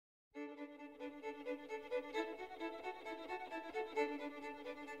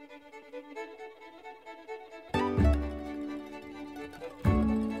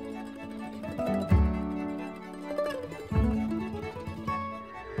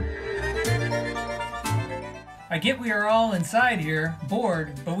I get we are all inside here,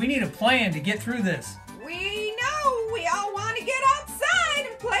 bored, but we need a plan to get through this. We know we all want to get outside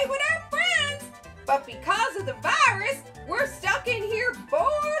and play with our friends, but because of the virus, we're stuck in here bored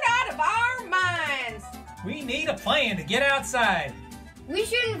out of our minds. We need a plan to get outside. We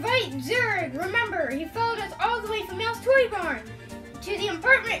should invite Zurg. Remember, he followed us all the way from Mel's Toy Barn to the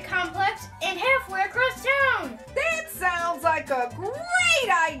apartment complex and halfway across town. That sounds like a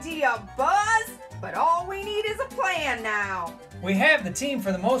great idea, Buzz. But all we need is a plan now. We have the team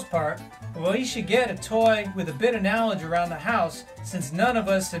for the most part, but we should get a toy with a bit of knowledge around the house since none of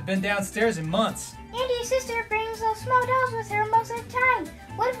us have been downstairs in months. Andy's sister brings those small dolls with her most of the time.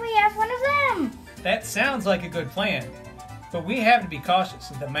 What if we have one of them? That sounds like a good plan, but we have to be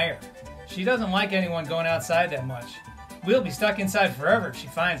cautious of the mayor. She doesn't like anyone going outside that much. We'll be stuck inside forever if she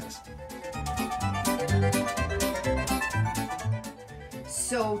finds us.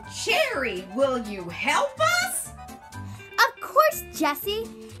 So, Cherry, will you help us? Of course, Jessie.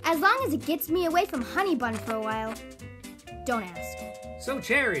 As long as it gets me away from Honey Bun for a while. Don't ask. So,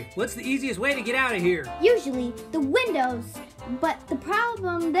 Cherry, what's the easiest way to get out of here? Usually, the windows. But the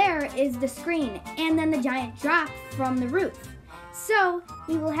problem there is the screen and then the giant drop from the roof. So,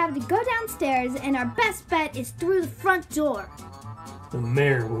 we will have to go downstairs and our best bet is through the front door. The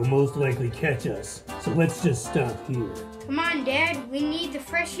mayor will most likely catch us, so let's just stop here. Come on, Dad. We need the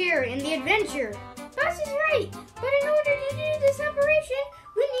fresh air and the adventure. Buzz is right, but in order to do this operation,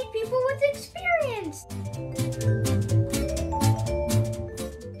 we need people with experience.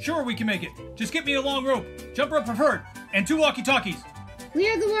 Sure, we can make it. Just get me a long rope, jump rope preferred, and 2 walkie-talkies. We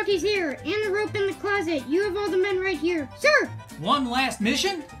have the walkies here and the rope in the closet. You have all the men right here. Sir! One last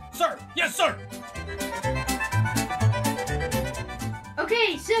mission? Sir! Yes, sir!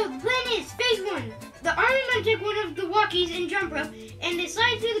 Okay, so the plan is phase 1. The army men take one of the walkies and jump rope, and they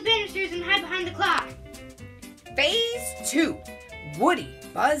slide through the banisters and hide behind the clock. Phase 2. Woody,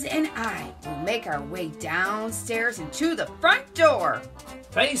 Buzz, and I will make our way downstairs and to the front door.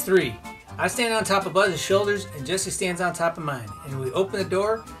 Phase 3. I stand on top of Buzz's shoulders and Jessie stands on top of mine. And we open the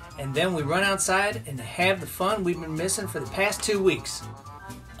door and then we run outside and have the fun we've been missing for the past 2 weeks.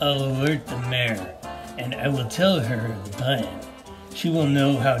 I'll alert the mayor, and I will tell her the plan. She will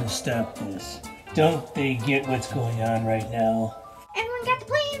know how to stop this. Don't they get what's going on right now? Everyone got the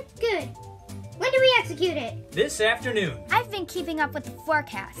plan? Good. When do we execute it? This afternoon. I've been keeping up with the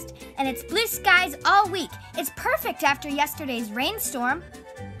forecast, and it's blue skies all week. It's perfect after yesterday's rainstorm.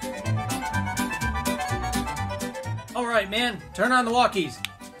 All right, man, turn on the walkies.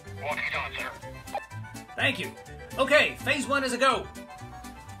 Walkies on, sir. Thank you. Okay, phase 1 is a go.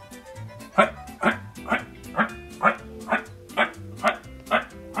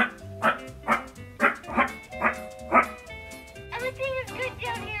 Everything is good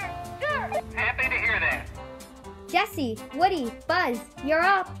down here. Sir! Happy to hear that. Jessie, Woody, Buzz, you're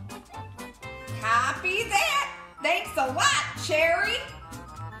up. Copy that. Thanks a lot, Cherry.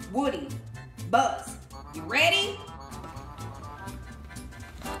 Woody, Buzz, you ready?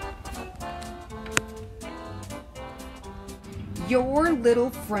 Your little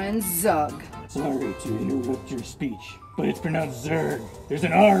friend Zug. Sorry to interrupt your speech, but it's pronounced Zurg. There's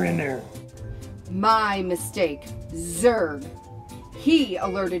an R in there. My mistake, Zurg. He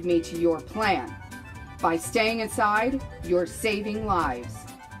alerted me to your plan. By staying inside, you're saving lives.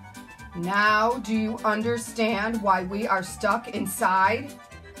 Now, do you understand why we are stuck inside?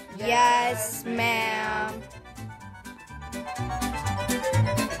 Yes, ma'am.